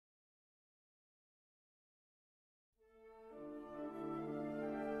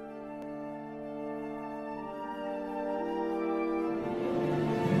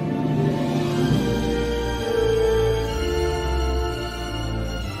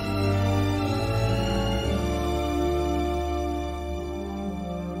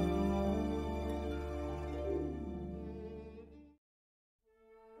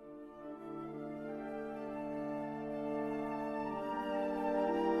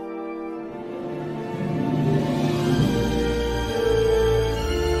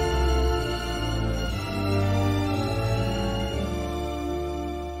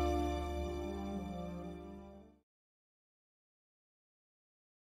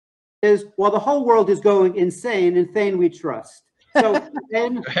is, while the whole world is going insane, in Thane we trust. So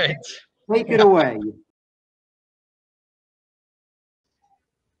then, Right. take it away.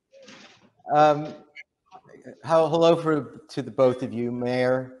 Hello to the both of you,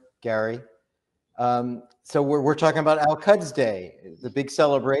 Mayor, Gary. So we're talking about Al-Quds Day, the big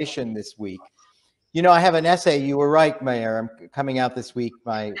celebration this week. You know, I have an essay. You were right, Mayor. I'm coming out this week,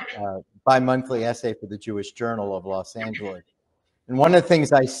 my bi-monthly essay for the Jewish Journal of Los Angeles. And one of the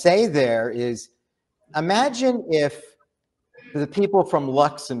things I say there is, imagine if the people from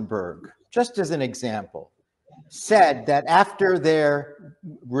Luxembourg, just as an example, said that after their,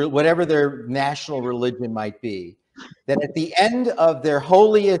 whatever their national religion might be, that at the end of their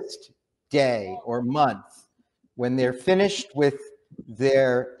holiest day or month, when they're finished with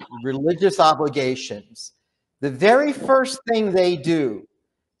their religious obligations, the very first thing they do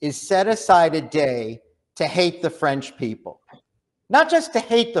is set aside a day to hate the French people. Not just to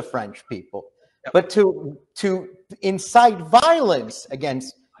hate the French people, but to incite violence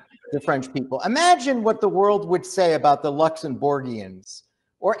against the French people. Imagine what the world would say about the Luxembourgians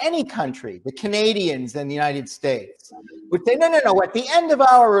or any country, the Canadians and the United States, would say, no, at the end of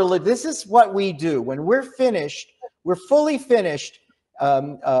our religion, this is what we do. When we're finished, we're fully finished,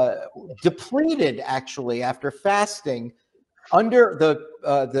 depleted actually after fasting under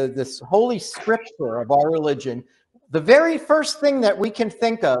this holy scripture of our religion. The very first thing that we can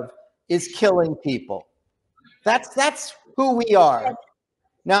think of is killing people. That's who we are.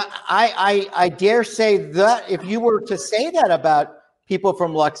 Now, I dare say that if you were to say that about people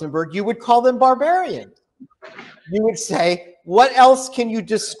from Luxembourg, you would call them barbarians. You would say, what else can you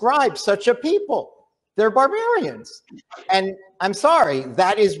describe such a people? They're barbarians. And I'm sorry,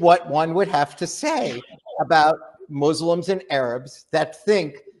 that is what one would have to say about Muslims and Arabs that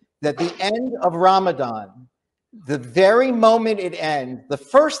think that the end of Ramadan, the very moment it ends, the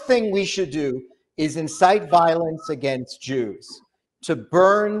first thing we should do is incite violence against Jews, to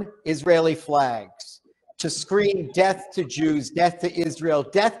burn Israeli flags, to scream death to Jews, death to Israel,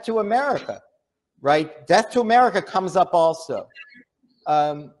 death to America, right? Death to America comes up also.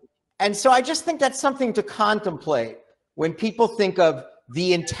 And so I just think that's something to contemplate when people think of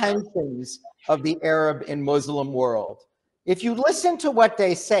the intentions of the Arab and Muslim world. If you listen to what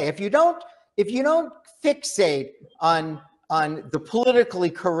they say, if you don't fixate on the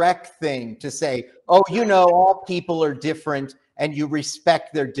politically correct thing to say, oh, you know, all people are different and you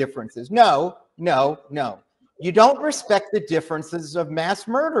respect their differences. No. You don't respect the differences of mass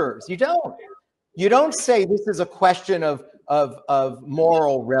murderers. You don't. You don't say this is a question of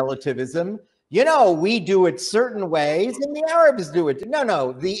moral relativism. You know, we do it certain ways and the Arabs do it.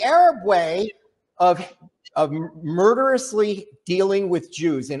 No. The Arab way of murderously dealing with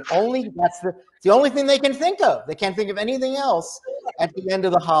Jews, and that's the only thing they can think of. They can't think of anything else at the end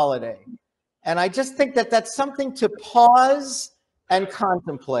of the holiday. And I just think that that's something to pause and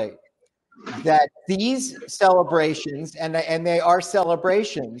contemplate, that these celebrations, and they are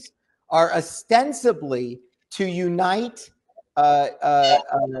celebrations, are ostensibly to unite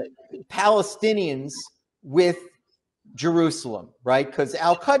Palestinians with Jerusalem, right? Because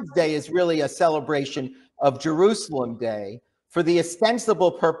Al-Quds Day is really a celebration of Jerusalem Day for the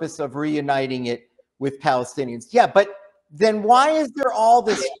ostensible purpose of reuniting it with Palestinians. Yeah, but then why is there all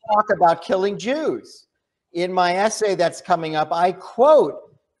this talk about killing Jews? In my essay that's coming up, I quote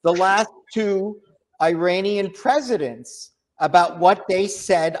the last two Iranian presidents about what they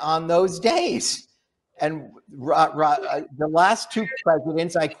said on those days. And the last two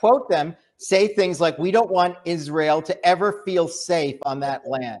presidents, I quote them, say things like, we don't want Israel to ever feel safe on that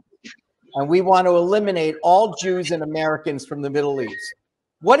land. And we want to eliminate all Jews and Americans from the Middle East.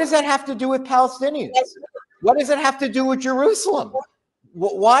 What does that have to do with Palestinians? What does it have to do with Jerusalem?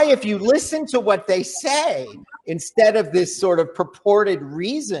 Why, if you listen to what they say, instead of this sort of purported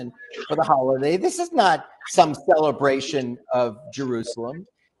reason for the holiday, this is not some celebration of Jerusalem.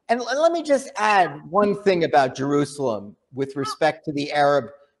 And let me just add one thing about Jerusalem with respect to the Arab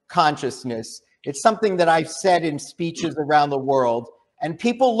consciousness. It's something that I've said in speeches around the world, and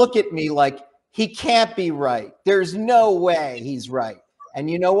people look at me like, he can't be right. There's no way he's right. And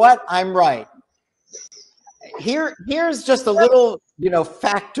you know what? I'm right. Here's just a little,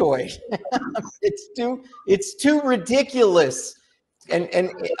 factoid. It's too ridiculous.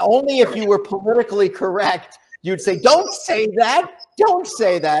 And only if you were politically correct, you'd say, don't say that. Don't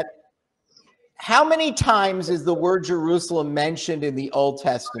say that. How many times is the word Jerusalem mentioned in the Old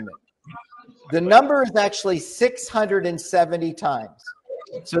Testament? The number is actually 670 times.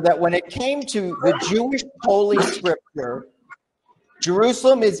 So that when it came to the Jewish Holy Scripture,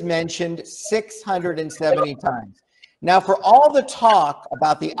 Jerusalem is mentioned 670 times. Now, for all the talk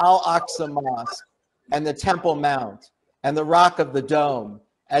about the Al-Aqsa Mosque and the Temple Mount and the Rock of the Dome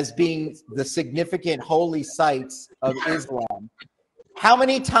as being the significant holy sites of Islam, how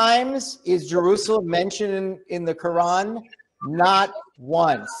many times is Jerusalem mentioned in the Quran? Not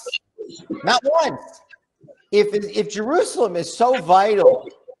once. Not once. If Jerusalem is so vital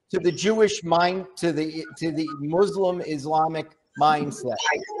to the Jewish mind, to the Muslim Islamic mindset,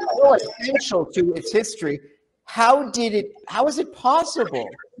 so essential to its history, how is it possible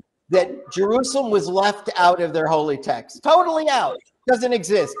that Jerusalem was left out of their holy text? Totally out. Doesn't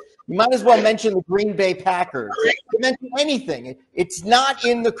exist. You might as well mention the Green Bay Packers. You mention anything. It's not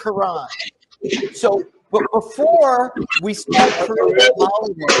in the Quran. So, but before we start creating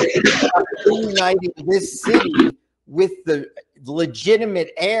holidays, reuniting this city with the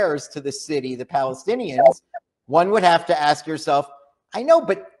legitimate heirs to the city, the Palestinians, one would have to ask yourself, I know,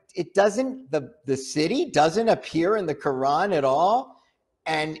 but it doesn't, the city doesn't appear in the Quran at all.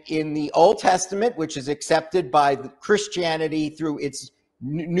 And in the Old Testament, which is accepted by Christianity through its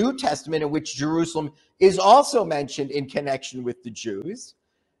New Testament, in which Jerusalem is also mentioned in connection with the Jews,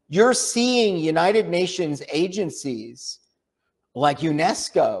 you're seeing United Nations agencies like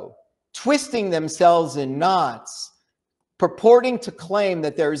UNESCO twisting themselves in knots, purporting to claim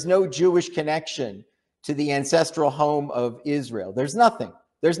that there is no Jewish connection to the ancestral home of Israel. There's nothing.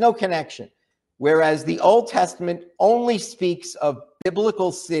 There's no connection. Whereas the Old Testament only speaks of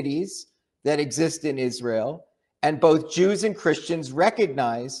biblical cities that exist in Israel, and both Jews and Christians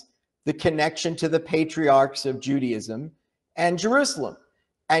recognize the connection to the patriarchs of Judaism and Jerusalem.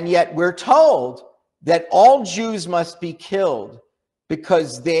 And yet we're told that all Jews must be killed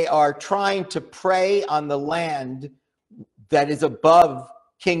because they are trying to prey on the land that is above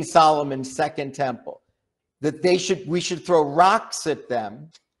King Solomon's second temple. That we should throw rocks at them,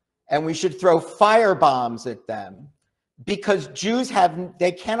 and we should throw fire bombs at them, because Jews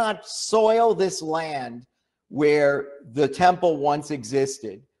they cannot soil this land where the temple once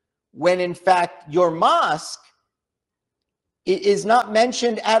existed, when in fact your mosque is not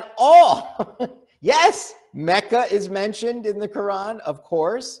mentioned at all. Yes, Mecca is mentioned in the Quran, of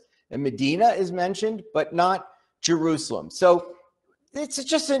course, and Medina is mentioned, but not Jerusalem. So it's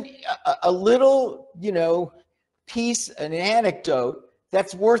just a little, piece, an anecdote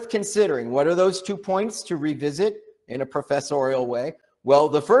that's worth considering. What are those 2 points to revisit in a professorial way? Well,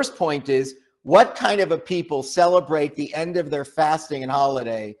 the first point is, what kind of a people celebrate the end of their fasting and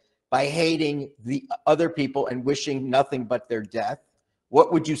holiday by hating the other people and wishing nothing but their death?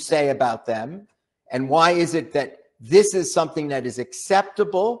 What would you say about them? And why is it that this is something that is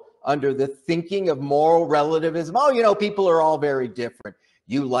acceptable under the thinking of moral relativism? Oh, people are all very different.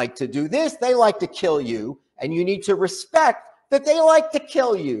 You like to do this, they like to kill you, and you need to respect that they like to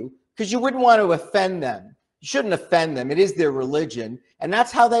kill you, because you wouldn't want to offend them. You shouldn't offend them. It is their religion, and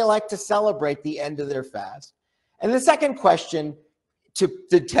that's how they like to celebrate the end of their fast. And the second question,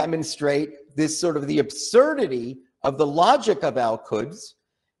 to demonstrate this sort of the absurdity of the logic of Al-Quds,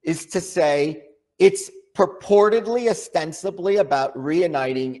 is to say it's purportedly, ostensibly about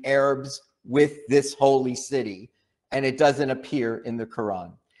reuniting Arabs with this holy city, and it doesn't appear in the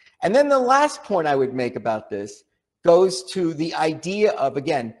Quran. And then the last point I would make about this goes to the idea of,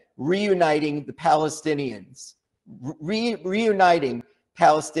 again, reuniting the Palestinians, reuniting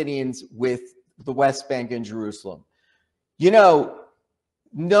Palestinians with the West Bank and Jerusalem.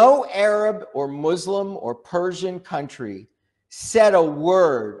 No Arab or Muslim or Persian country said a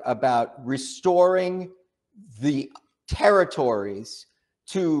word about restoring the territories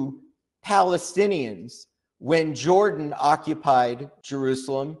to Palestinians when Jordan occupied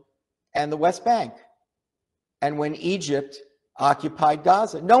Jerusalem and the West Bank, and when Egypt occupied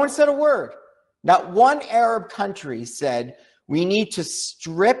Gaza. No one said a word. Not one Arab country said, we need to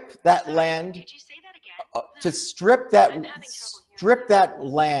strip that land. Did you say that again? To strip that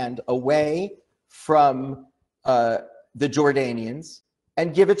land away from the Jordanians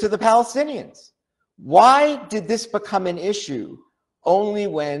and give it to the Palestinians. Why did this become an issue only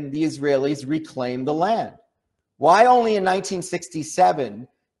when the Israelis reclaimed the land? Why only in 1967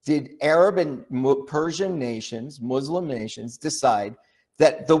 did Arab and Persian nations, Muslim nations, decide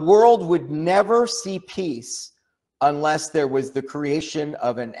that the world would never see peace unless there was the creation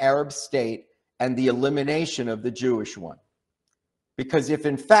of an Arab state and the elimination of the Jewish one? Because if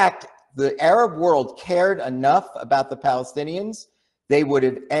in fact the Arab world cared enough about the Palestinians, they would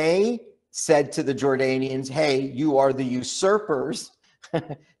have said to the Jordanians, hey, you are the usurpers,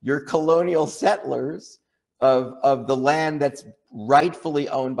 you're colonial settlers of the land that's rightfully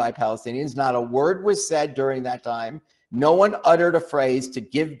owned by Palestinians. Not a word was said during that time. No one uttered a phrase to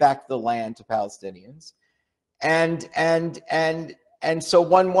give back the land to Palestinians. And so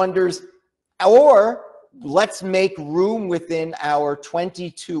one wonders, or let's make room within our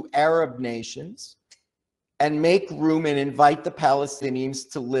 22 Arab nations and make room and invite the Palestinians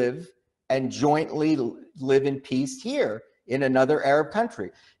to live and jointly live in peace here in another Arab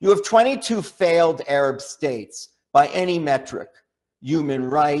country. You have 22 failed Arab states by any metric: human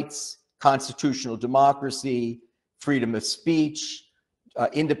rights, constitutional democracy, freedom of speech,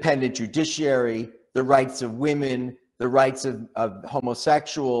 independent judiciary, the rights of women, the rights of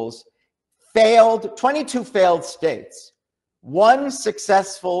homosexuals. 22 failed states. One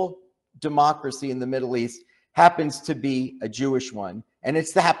successful democracy in the Middle East happens to be a Jewish one, and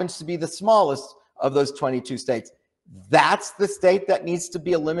it happens to be the smallest of those 22 states. That's the state that needs to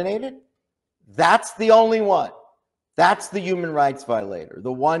be eliminated? That's the only one. That's the human rights violator,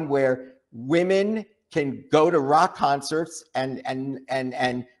 the one where women can go to rock concerts and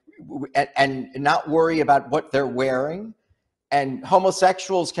not worry about what they're wearing, and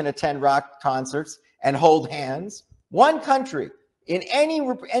homosexuals can attend rock concerts and hold hands. One country in any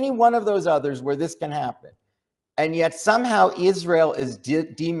one of those others where this can happen. And yet somehow Israel is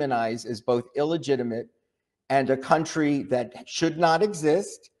demonized as both illegitimate and a country that should not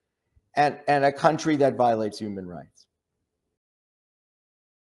exist, and a country that violates human rights.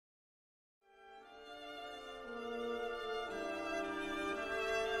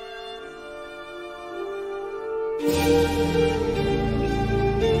 Thank you.